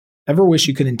Ever wish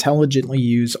you could intelligently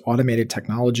use automated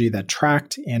technology that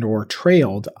tracked and or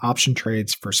trailed option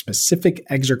trades for specific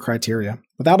exit criteria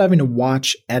without having to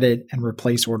watch, edit, and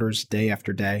replace orders day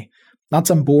after day? Not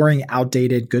some boring,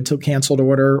 outdated, good till canceled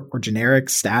order or generic,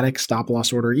 static stop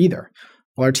loss order either.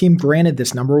 Well, our team granted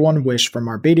this number one wish from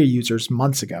our beta users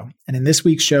months ago. And in this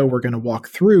week's show, we're going to walk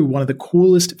through one of the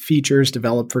coolest features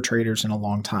developed for traders in a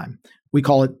long time. We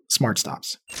call it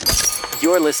SmartStops.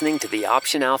 You're listening to the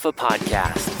Option Alpha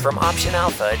podcast from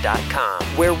OptionAlpha.com,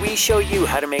 where we show you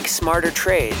how to make smarter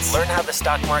trades, learn how the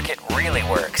stock market really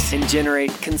works, and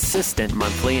generate consistent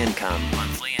monthly income.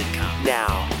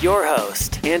 Now, your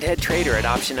host and head trader at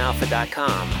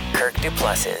OptionAlpha.com, Kirk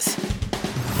Duplessis.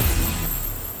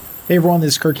 Hey everyone,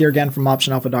 this is Kirk here again from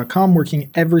OptionAlpha.com,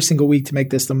 working every single week to make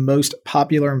this the most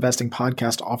popular investing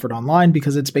podcast offered online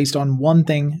because it's based on one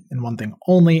thing and one thing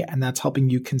only, and that's helping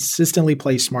you consistently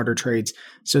place smarter trades.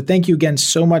 So thank you again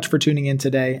so much for tuning in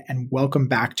today, and welcome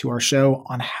back to our show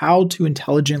on how to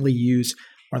intelligently use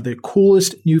one of the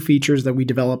coolest new features that we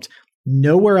developed.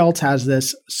 Nowhere else has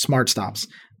this, SmartStops.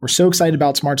 We're so excited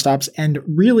about SmartStops, and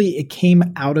really it came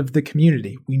out of the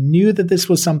community. We knew that this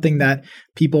was something that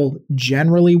people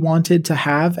generally wanted to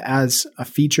have as a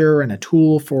feature and a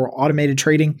tool for automated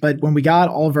trading. But when we got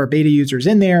all of our beta users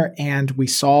in there and we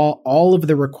saw all of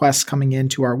the requests coming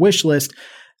into our wish list,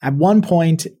 at one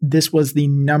point, this was the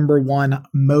number one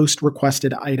most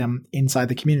requested item inside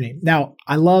the community. Now,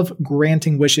 I love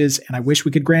granting wishes, and I wish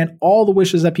we could grant all the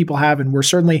wishes that people have, and we're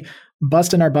certainly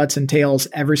busting our butts and tails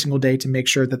every single day to make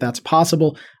sure that that's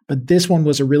possible. But this one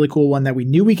was a really cool one that we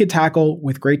knew we could tackle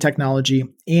with great technology,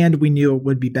 and we knew it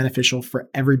would be beneficial for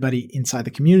everybody inside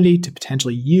the community to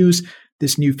potentially use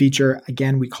this new feature.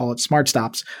 Again, we call it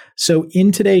SmartStops. So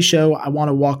in today's show, I want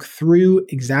to walk through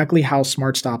exactly how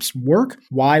SmartStops work,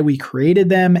 why we created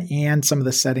them, and some of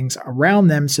the settings around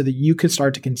them so that you could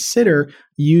start to consider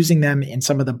using them in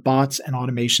some of the bots and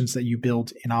automations that you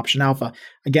build in Option Alpha.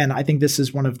 Again, I think this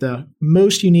is one of the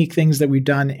most unique things that we've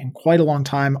done in quite a long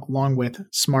time, along with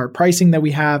smart pricing that we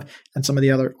have and some of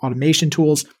the other automation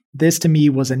tools. This to me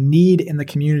was a need in the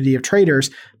community of traders.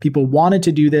 People wanted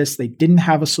to do this. They didn't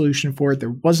have a solution for it.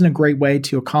 There wasn't a great way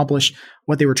to accomplish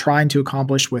what they were trying to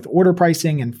accomplish with order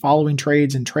pricing and following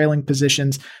trades and trailing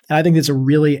positions. And I think it's a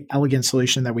really elegant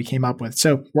solution that we came up with.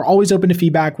 So we're always open to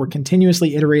feedback. We're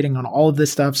continuously iterating on all of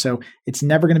this stuff. So it's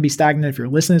never going to be stagnant. If you're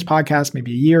listening to this podcast,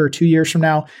 maybe a year or 2 years from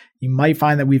now, you might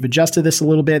find that we've adjusted this a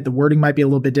little bit. The wording might be a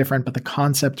little bit different, but the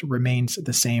concept remains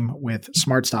the same with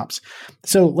SmartStops.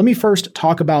 So let me first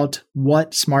talk about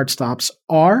what SmartStops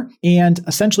are and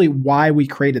essentially why we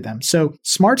created them. So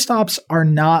SmartStops are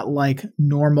not like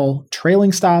normal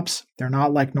trailing stops. They're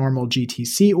not like normal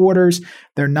GTC orders.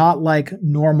 They're not like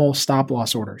normal stop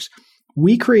loss orders.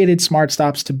 We created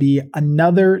SmartStops to be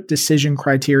another decision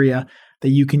criteria that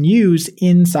you can use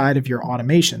inside of your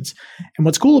automations. And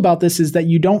what's cool about this is that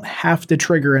you don't have to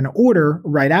trigger an order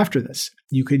right after this.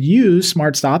 You could use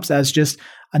SmartStops as just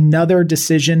another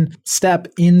decision step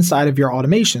inside of your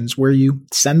automations where you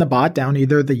send the bot down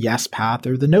either the yes path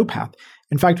or the no path.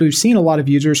 In fact, we've seen a lot of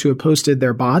users who have posted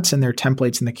their bots and their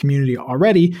templates in the community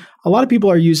already. A lot of people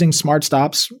are using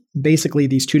SmartStops basically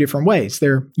these two different ways.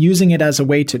 They're using it as a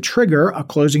way to trigger a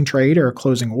closing trade or a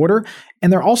closing order,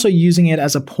 and they're also using it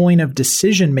as a point of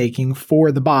decision making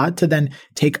for the bot to then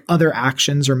take other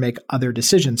actions or make other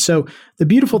decisions. So the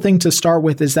beautiful thing to start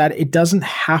with is that it doesn't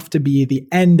have to be the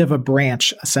end of a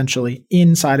branch essentially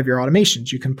inside of your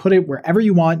automations. You can put it wherever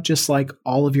you want, just like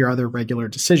all of your other regular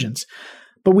decisions.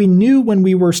 But we knew when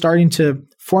we were starting to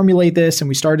formulate this and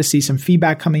we started to see some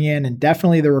feedback coming in, and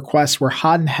definitely the requests were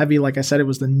hot and heavy. Like I said, it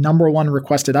was the number one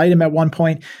requested item at one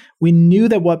point. We knew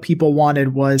that what people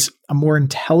wanted was a more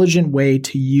intelligent way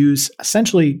to use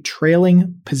essentially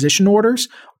trailing position orders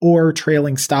or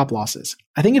trailing stop losses.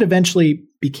 I think it eventually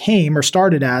became or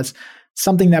started as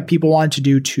something that people wanted to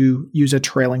do to use a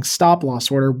trailing stop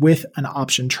loss order with an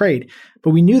option trade. But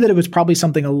we knew that it was probably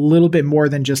something a little bit more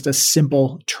than just a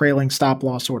simple trailing stop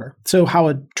loss order. So how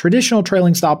a traditional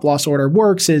trailing stop loss order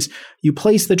works is you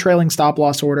place the trailing stop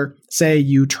loss order, say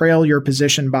you trail your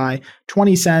position by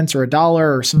 20 cents or $1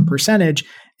 or some percentage,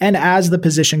 and as the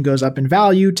position goes up in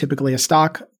value, typically a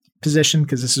stock position,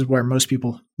 because this is where most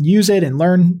people use it and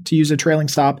learn to use a trailing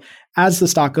stop. As the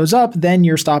stock goes up, then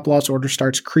your stop loss order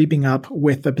starts creeping up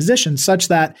with the position such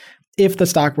that if the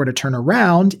stock were to turn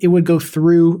around, it would go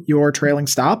through your trailing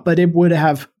stop, but it would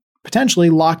have potentially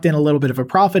locked in a little bit of a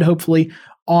profit, hopefully,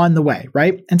 on the way,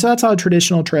 right? And so that's how a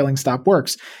traditional trailing stop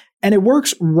works. And it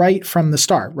works right from the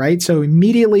start, right? So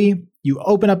immediately you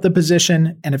open up the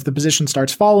position, and if the position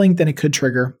starts falling, then it could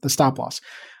trigger the stop loss.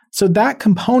 So that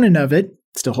component of it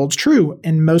Still holds true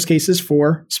in most cases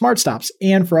for SmartStops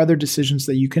and for other decisions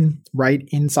that you can write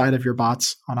inside of your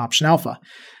bots on Option Alpha.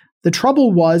 The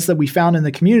trouble was that we found in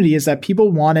the community is that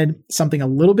people wanted something a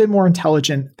little bit more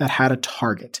intelligent that had a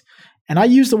target. And I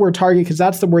use the word target because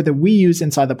that's the word that we use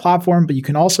inside the platform, but you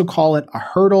can also call it a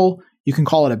hurdle. You can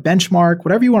call it a benchmark,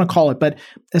 whatever you want to call it. But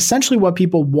essentially what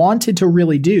people wanted to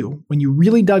really do when you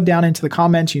really dug down into the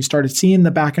comments, you started seeing the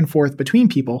back and forth between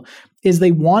people, is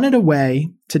they wanted a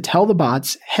way to tell the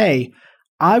bots, hey,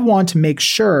 I want to make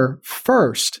sure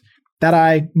first that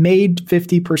I made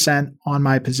 50% on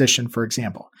my position, for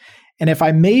example. And if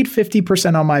I made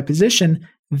 50% on my position,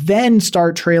 then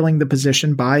start trailing the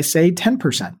position by, say,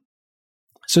 10%.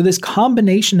 So this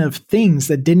combination of things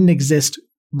that didn't exist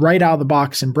right out of the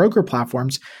box in broker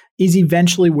platforms is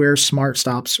eventually where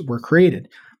SmartStops were created.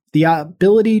 The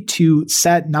ability to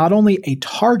set not only a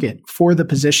target for the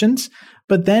positions,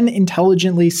 but then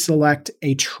intelligently select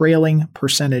a trailing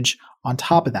percentage on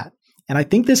top of that. And I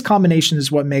think this combination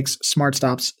is what makes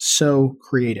SmartStops so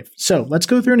creative. So let's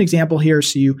go through an example here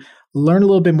so you learn a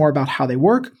little bit more about how they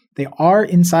work. They are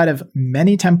inside of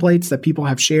many templates that people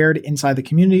have shared inside the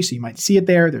community, so you might see it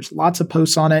there. There's lots of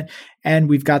posts on it, and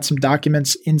we've got some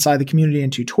documents inside the community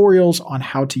and tutorials on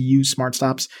how to use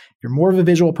SmartStops. If you're more of a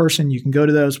visual person, you can go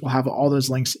to those. We'll have all those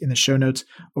links in the show notes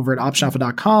over at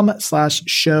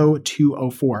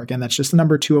optionalpha.com/show204. Again, that's just the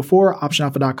number 204,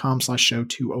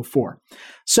 optionalpha.com/show204.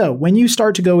 So when you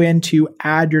start to go in to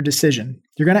add your decision,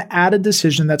 you're going to add a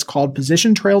decision that's called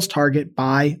position trails target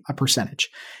by a percentage.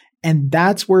 And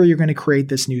that's where you're going to create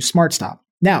this new SmartStop.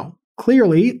 Now,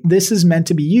 clearly, this is meant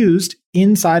to be used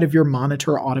inside of your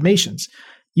monitor automations.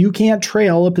 You can't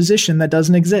trail a position that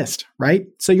doesn't exist, right?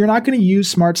 So you're not going to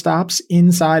use SmartStops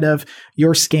inside of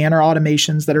your scanner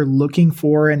automations that are looking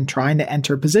for and trying to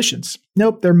enter positions.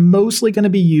 Nope, they're mostly going to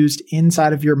be used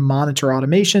inside of your monitor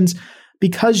automations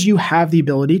because you have the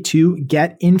ability to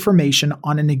get information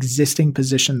on an existing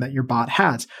position that your bot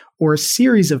has, or a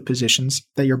series of positions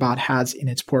that your bot has in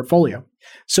its portfolio.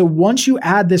 So once you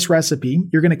add this recipe,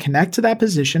 you're going to connect to that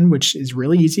position, which is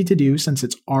really easy to do since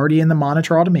it's already in the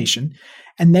monitor automation,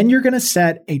 and then you're going to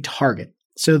set a target.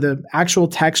 So the actual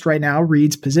text right now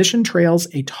reads position trails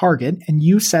a target, and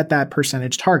you set that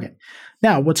percentage target.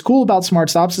 Now, what's cool about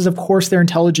SmartStops is, of course, they're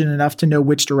intelligent enough to know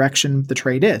which direction the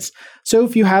trade is. So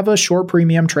if you have a short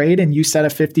premium trade and you set a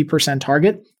 50%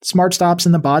 target, SmartStops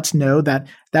and the bots know that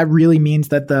that really means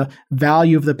that the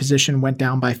value of the position went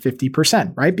down by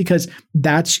 50%, right? Because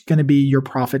that's going to be your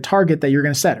profit target that you're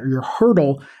going to set, or your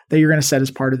hurdle that you're going to set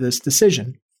as part of this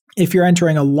decision. If you're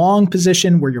entering a long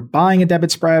position where you're buying a debit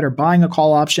spread or buying a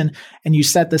call option and you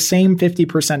set the same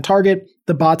 50% target,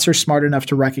 the bots are smart enough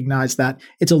to recognize that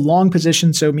it's a long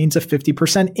position, so it means a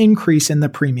 50% increase in the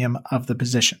premium of the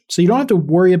position. So you don't have to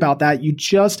worry about that. You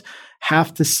just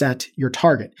have to set your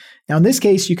target. Now, in this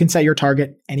case, you can set your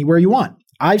target anywhere you want.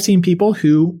 I've seen people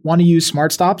who want to use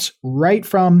SmartStops right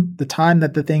from the time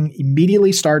that the thing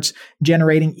immediately starts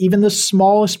generating even the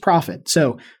smallest profit.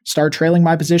 So start trailing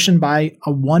my position by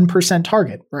a 1%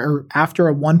 target, or after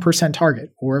a 1% target,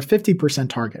 or a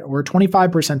 50% target, or a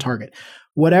 25% target.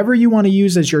 Whatever you want to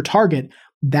use as your target,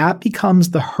 that becomes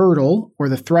the hurdle or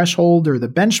the threshold or the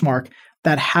benchmark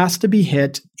that has to be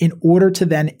hit in order to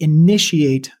then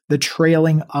initiate the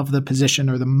trailing of the position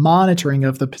or the monitoring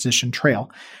of the position trail.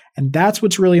 And that's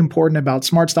what's really important about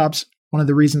SmartStops. One of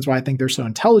the reasons why I think they're so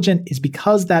intelligent is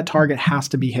because that target has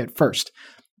to be hit first.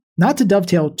 Not to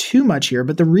dovetail too much here,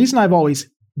 but the reason I've always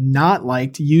not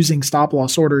liked using stop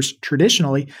loss orders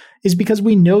traditionally is because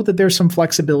we know that there's some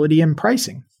flexibility in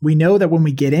pricing. We know that when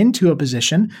we get into a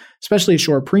position, especially a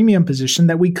short premium position,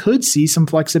 that we could see some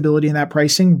flexibility in that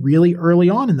pricing really early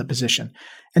on in the position.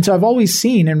 And so I've always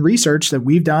seen in research that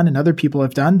we've done and other people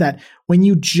have done that when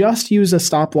you just use a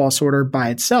stop loss order by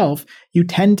itself, you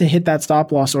tend to hit that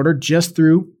stop loss order just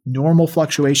through normal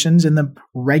fluctuations in the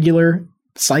regular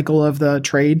cycle of the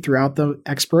trade throughout the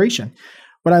expiration.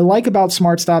 What I like about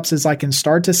SmartStops is I can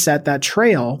start to set that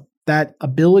trail, that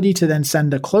ability to then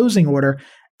send a closing order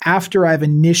after I've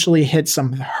initially hit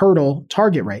some hurdle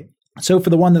target rate. So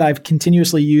for the one that I've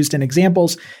continuously used in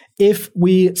examples, if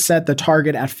we set the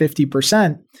target at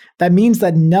 50%, that means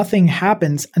that nothing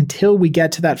happens until we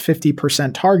get to that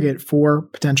 50% target for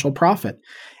potential profit.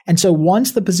 And so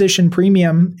once the position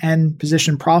premium and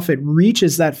position profit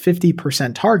reaches that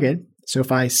 50% target, so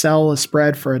if I sell a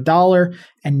spread for $1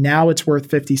 and now it's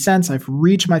worth 50 cents, I've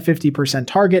reached my 50%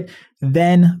 target,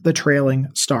 then the trailing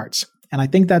starts. And I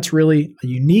think that's really a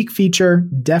unique feature,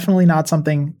 definitely not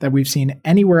something that we've seen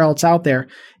anywhere else out there,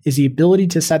 is the ability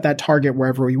to set that target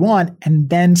wherever we want and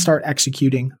then start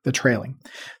executing the trailing.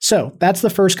 So that's the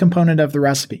first component of the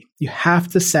recipe. You have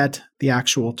to set the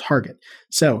actual target.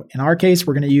 So in our case,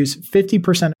 we're going to use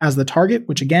 50% as the target,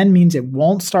 which again means it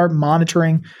won't start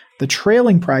monitoring the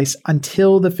trailing price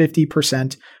until the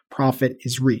 50% profit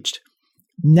is reached.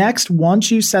 Next,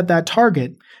 once you set that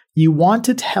target, you want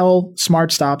to tell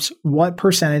SmartStops what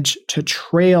percentage to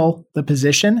trail the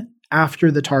position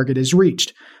after the target is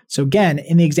reached. So again,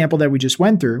 in the example that we just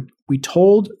went through, we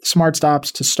told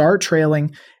SmartStops to start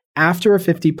trailing after a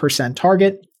 50%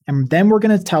 target, and then we're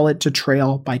going to tell it to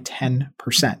trail by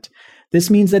 10%. This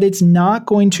means that it's not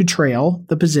going to trail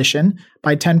the position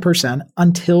by 10%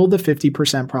 until the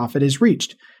 50% profit is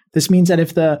reached. This means that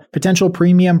if the potential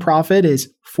premium profit is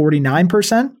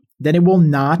 49%, then it will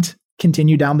not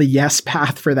continue down the yes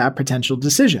path for that potential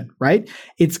decision, right?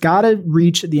 It's got to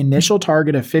reach the initial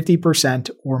target of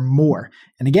 50% or more.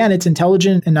 And again, it's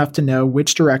intelligent enough to know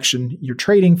which direction you're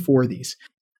trading for these.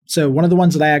 So one of the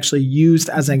ones that I actually used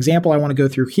as an example I want to go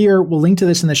through here, we'll link to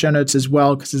this in the show notes as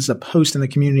well, because it's a post in the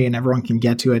community and everyone can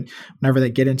get to it. Whenever they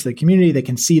get into the community, they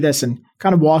can see this and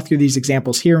kind of walk through these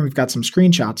examples here. And we've got some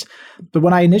screenshots. But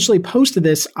when I initially posted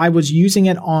this, I was using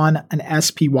it on an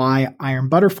SPY iron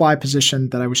butterfly position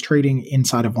that I was trading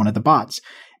inside of one of the bots.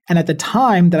 And at the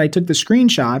time that I took the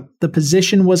screenshot, the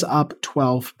position was up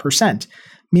 12%.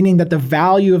 Meaning that the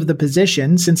value of the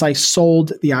position, since I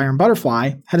sold the iron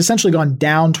butterfly, had essentially gone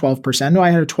down 12%. I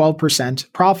had a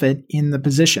 12% profit in the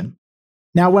position.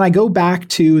 Now, when I go back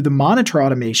to the monitor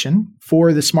automation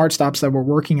for the SmartStops that were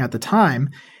working at the time,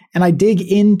 and I dig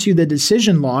into the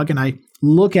decision log and I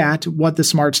look at what the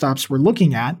SmartStops were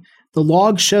looking at, the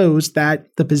log shows that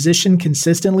the position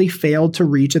consistently failed to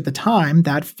reach at the time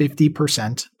that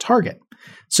 50% target.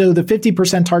 So the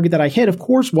 50% target that I hit, of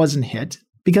course, wasn't hit,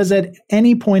 because at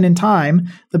any point in time,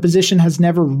 the position has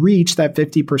never reached that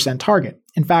 50% target.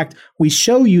 In fact, we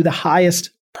show you the highest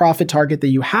profit target that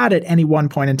you had at any one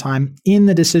point in time in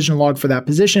the decision log for that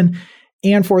position.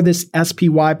 And for this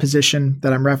SPY position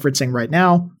that I'm referencing right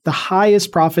now, the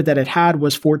highest profit that it had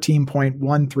was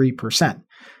 14.13%.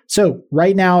 So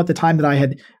right now, at the time that I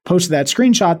had posted that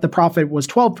screenshot, the profit was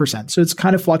 12%. So it's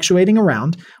kind of fluctuating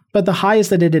around, but the highest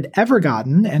that it had ever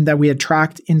gotten and that we had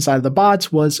tracked inside of the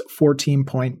bots was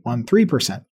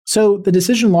 14.13%. So the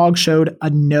decision log showed a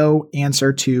no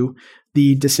answer to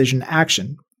the decision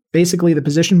action. Basically, the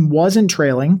position wasn't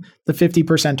trailing the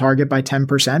 50% target by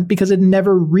 10% because it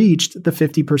never reached the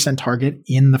 50% target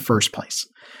in the first place.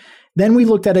 Then we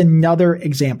looked at another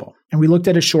example, and we looked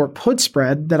at a short put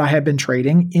spread that I had been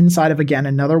trading inside of, again,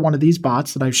 another one of these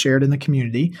bots that I've shared in the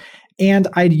community. And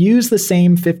I'd used the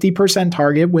same 50%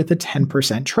 target with a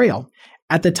 10% trail.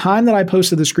 At the time that I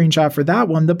posted the screenshot for that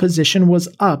one, the position was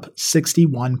up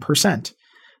 61%.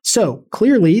 So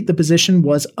clearly the position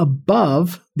was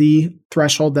above the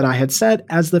threshold that I had set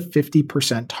as the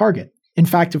 50% target. In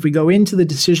fact, if we go into the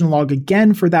decision log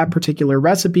again for that particular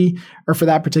recipe or for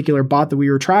that particular bot that we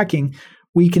were tracking,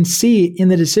 we can see in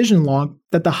the decision log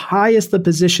that the highest the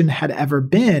position had ever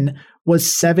been was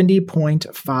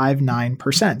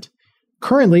 70.59%.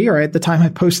 Currently, or at the time I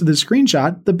posted the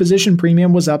screenshot, the position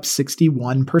premium was up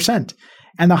 61%.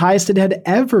 And the highest it had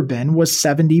ever been was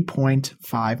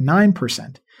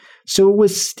 70.59%. So it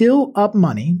was still up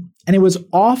money, and it was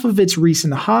off of its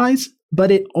recent highs, but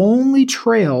it only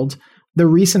trailed the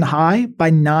recent high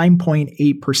by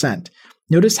 9.8%.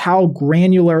 Notice how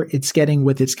granular it's getting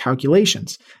with its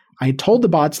calculations. I told the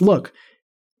bots, look,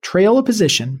 trail a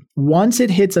position once it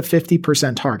hits a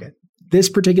 50% target. This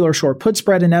particular short put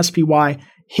spread in SPY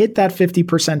hit that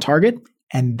 50% target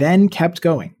and then kept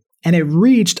going. And it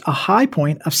reached a high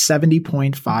point of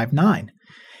 70.59.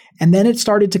 And then it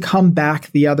started to come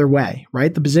back the other way,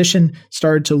 right? The position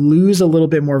started to lose a little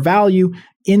bit more value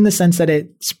in the sense that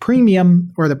its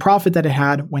premium or the profit that it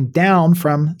had went down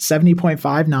from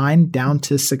 70.59 down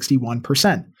to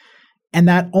 61%. And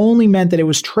that only meant that it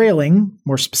was trailing,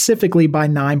 more specifically, by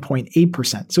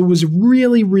 9.8%. So it was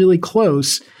really, really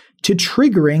close to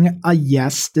triggering a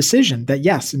yes decision that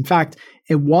yes, in fact,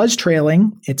 it was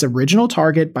trailing its original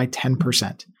target by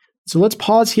 10%. So let's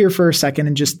pause here for a second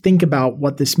and just think about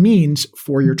what this means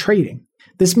for your trading.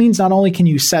 This means not only can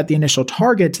you set the initial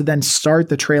target to then start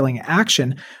the trailing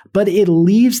action, but it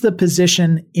leaves the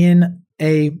position in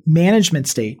a management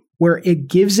state where it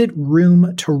gives it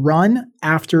room to run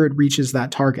after it reaches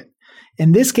that target.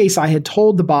 In this case, I had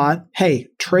told the bot, hey,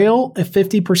 trail a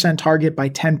 50% target by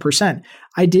 10%.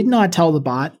 I did not tell the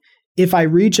bot, if I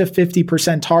reach a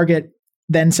 50% target,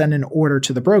 then send an order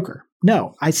to the broker.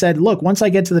 No, I said, look, once I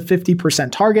get to the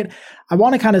 50% target, I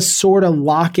want to kind of sort of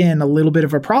lock in a little bit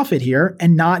of a profit here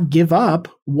and not give up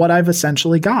what I've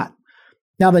essentially got.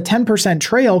 Now, the 10%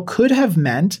 trail could have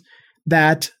meant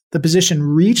that the position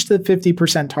reached the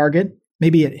 50% target.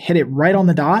 Maybe it hit it right on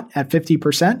the dot at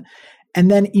 50%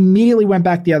 and then immediately went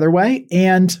back the other way.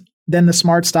 And then the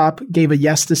SmartStop gave a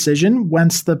yes decision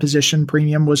once the position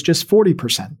premium was just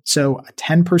 40%. So a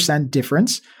 10%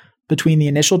 difference between the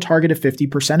initial target of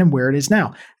 50% and where it is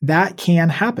now. That can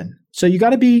happen. So you got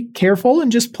to be careful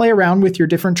and just play around with your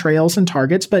different trails and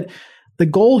targets. But the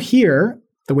goal here,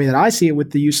 the way that I see it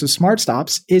with the use of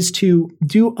SmartStops, is to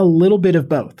do a little bit of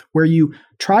both, where you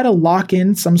try to lock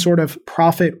in some sort of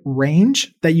profit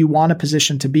range that you want a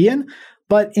position to be in,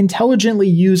 but intelligently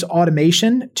use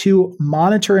automation to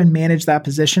monitor and manage that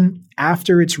position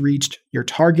after it's reached your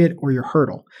target or your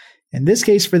hurdle. In this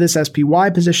case, for this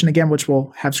SPY position, again, which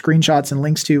we'll have screenshots and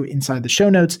links to inside the show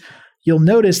notes, you'll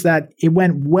notice that it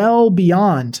went well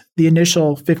beyond the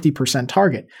initial 50%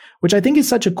 target, which I think is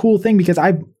such a cool thing because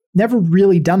I've never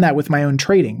really done that with my own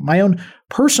trading. My own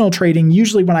personal trading,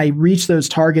 usually when I reach those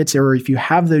targets or if you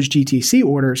have those GTC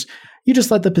orders, you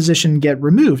just let the position get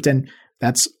removed. And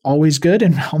that's always good.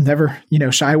 And I'll never,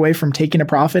 shy away from taking a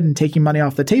profit and taking money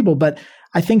off the table. But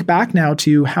I think back now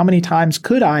to how many times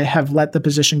could I have let the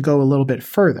position go a little bit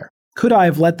further? Could I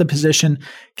have let the position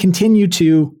continue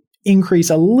to increase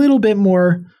a little bit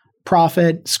more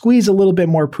profit, squeeze a little bit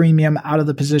more premium out of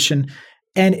the position?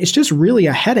 And it's just really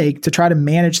a headache to try to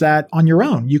manage that on your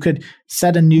own. You could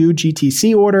set a new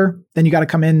GTC order, then you got to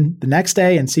come in the next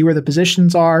day and see where the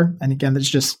positions are. And again,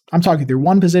 I'm talking through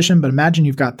one position, but imagine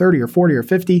you've got 30 or 40 or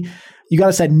 50. You got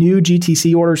to set new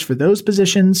GTC orders for those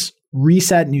positions,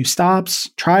 reset new stops,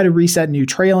 try to reset new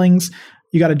trailings.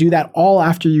 You got to do that all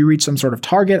after you reach some sort of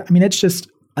target. I mean, it's just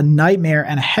a nightmare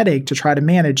and a headache to try to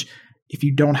manage if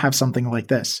you don't have something like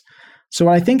this. So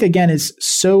what I think, again, is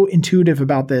so intuitive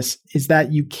about this is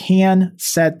that you can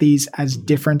set these as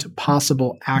different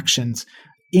possible actions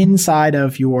inside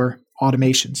of your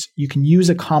automations. You can use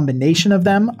a combination of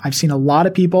them. I've seen a lot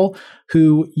of people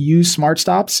who use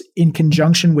SmartStops in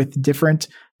conjunction with different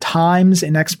times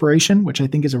in expiration, which I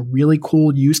think is a really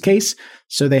cool use case.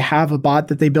 So they have a bot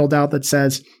that they build out that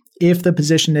says, if the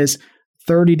position is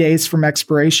 30 days from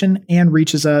expiration and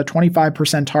reaches a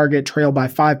 25% target, trail by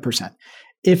 5%.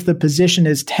 If the position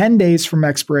is 10 days from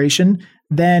expiration,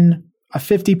 then a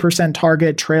 50%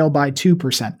 target, trail by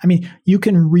 2%. I mean, you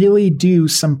can really do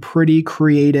some pretty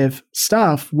creative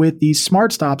stuff with these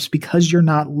SmartStops because you're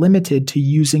not limited to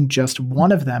using just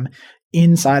one of them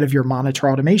inside of your monitor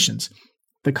automations.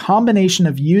 The combination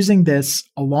of using this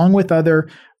along with other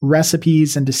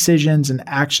recipes and decisions and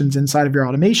actions inside of your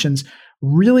automations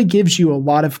really gives you a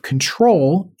lot of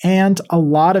control and a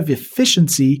lot of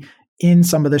efficiency in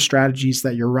some of the strategies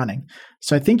that you're running.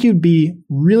 So I think you'd be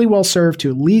really well served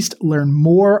to at least learn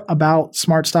more about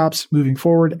SmartStops moving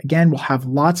forward. Again, we'll have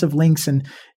lots of links and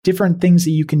different things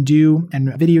that you can do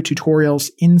and video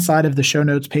tutorials inside of the show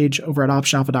notes page over at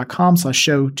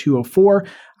optionalpha.com/show204.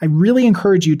 I really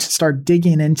encourage you to start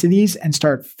digging into these and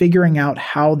start figuring out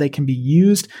how they can be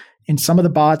used in some of the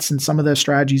bots and some of the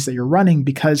strategies that you're running,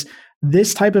 because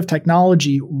this type of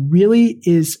technology really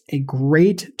is a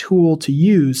great tool to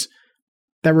use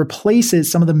that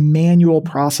replaces some of the manual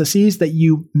processes that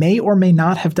you may or may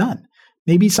not have done.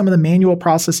 Maybe some of the manual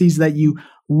processes that you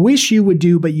wish you would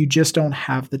do, but you just don't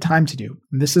have the time to do.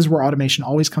 And this is where automation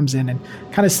always comes in and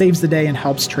kind of saves the day and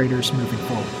helps traders moving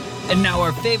forward. And now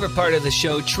our favorite part of the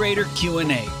show, Trader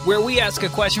Q&A, where we ask a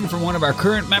question from one of our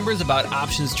current members about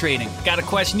options trading. Got a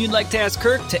question you'd like to ask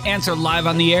Kirk to answer live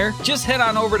on the air? Just head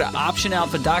on over to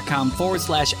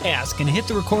optionalpha.com/ask and hit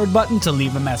the record button to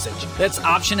leave a message. That's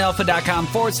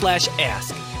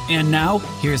optionalpha.com/ask. And now,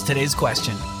 here's today's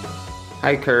question.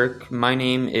 Hi, Kirk. My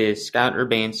name is Scott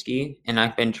Urbanski, and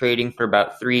I've been trading for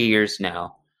about 3 years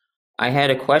now. I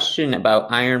had a question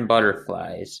about iron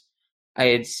butterflies. I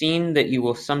had seen that you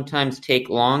will sometimes take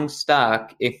long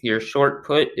stock if your short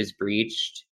put is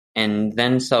breached and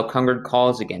then sell covered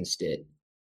calls against it.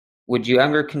 Would you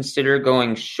ever consider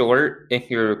going short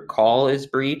if your call is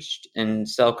breached and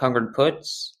sell covered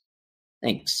puts?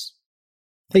 Thanks.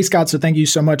 Hey, Scott. So thank you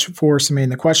so much for submitting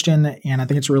the question. And I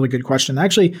think it's a really good question.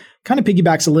 Actually, kind of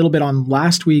piggybacks a little bit on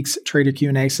last week's Trader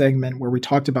Q&A segment where we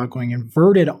talked about going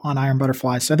inverted on iron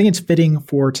butterflies. So I think it's fitting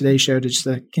for today's show to just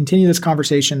continue this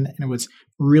conversation. And it was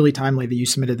really timely that you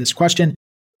submitted this question.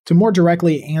 To more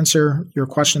directly answer your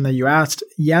question that you asked,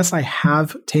 yes, I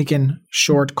have taken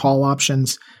short call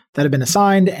options that have been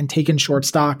assigned and taken short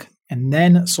stock and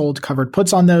then sold covered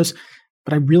puts on those.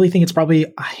 But I really think it's probably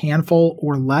a handful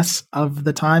or less of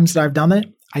the times that I've done it.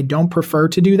 I don't prefer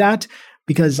to do that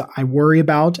because I worry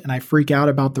about and I freak out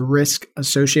about the risk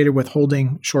associated with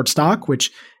holding short stock,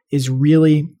 which is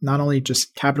really not only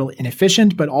just capital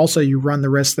inefficient, but also you run the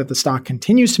risk that the stock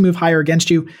continues to move higher against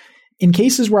you. In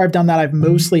cases where I've done that, I've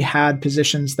mostly had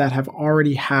positions that have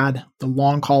already had the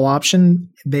long call option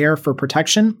there for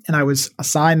protection, and I was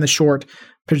assigned the short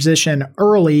position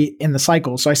early in the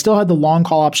cycle. So I still had the long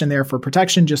call option there for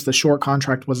protection, just the short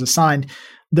contract was assigned.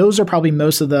 Those are probably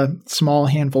most of the small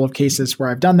handful of cases where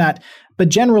I've done that. But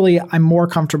generally, I'm more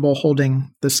comfortable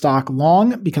holding the stock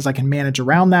long because I can manage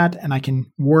around that and I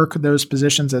can work those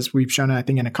positions, as we've shown, I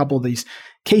think, in a couple of these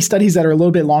case studies that are a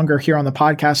little bit longer here on the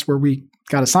podcast, where we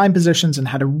got assigned positions and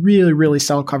had to really, really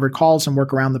sell covered calls and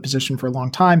work around the position for a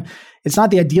long time. It's not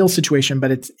the ideal situation,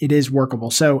 but it is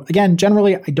workable. So again,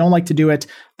 generally, I don't like to do it.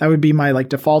 That would be my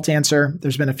default answer.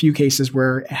 There's been a few cases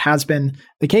where it has been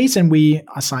the case and we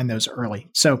assign those early.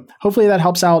 So hopefully that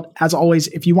helps out. As always,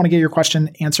 if you want to get your question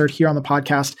answered here on the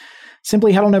podcast,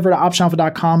 simply head on over to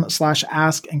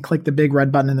optionalpha.com/ask and click the big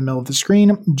red button in the middle of the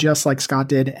screen, just like Scott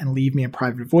did, and leave me a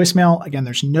private voicemail. Again,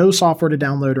 there's no software to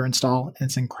download or install, and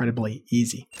it's incredibly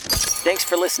easy. Thanks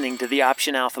for listening to the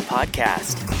Option Alpha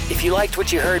podcast. If you liked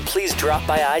what you heard, please drop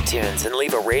by iTunes and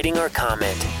leave a rating or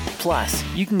comment. Plus,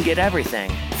 you can get everything: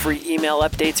 free email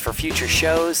updates for future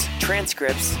shows,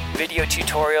 transcripts, video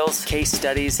tutorials, case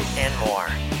studies, and more.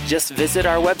 Just visit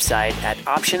our website at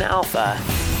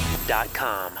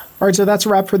optionalpha.com. All right, so that's a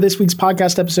wrap for this week's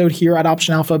podcast episode here at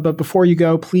Option Alpha. But before you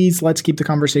go, please let's keep the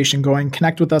conversation going.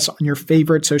 Connect with us on your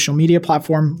favorite social media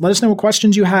platform. Let us know what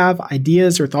questions you have,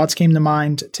 ideas, or thoughts came to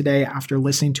mind today after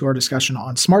listening to our discussion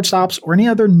on SmartStops, or any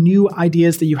other new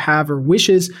ideas that you have or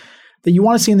wishes that you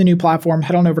want to see in the new platform.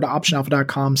 Head on over to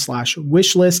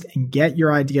optionalpha.com/wishlist and get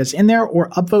your ideas in there, or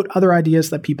upvote other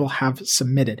ideas that people have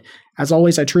submitted. As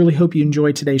always, I truly hope you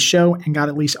enjoyed today's show and got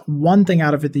at least one thing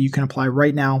out of it that you can apply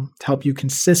right now to help you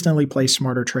consistently place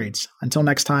smarter trades. Until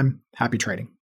next time, happy trading.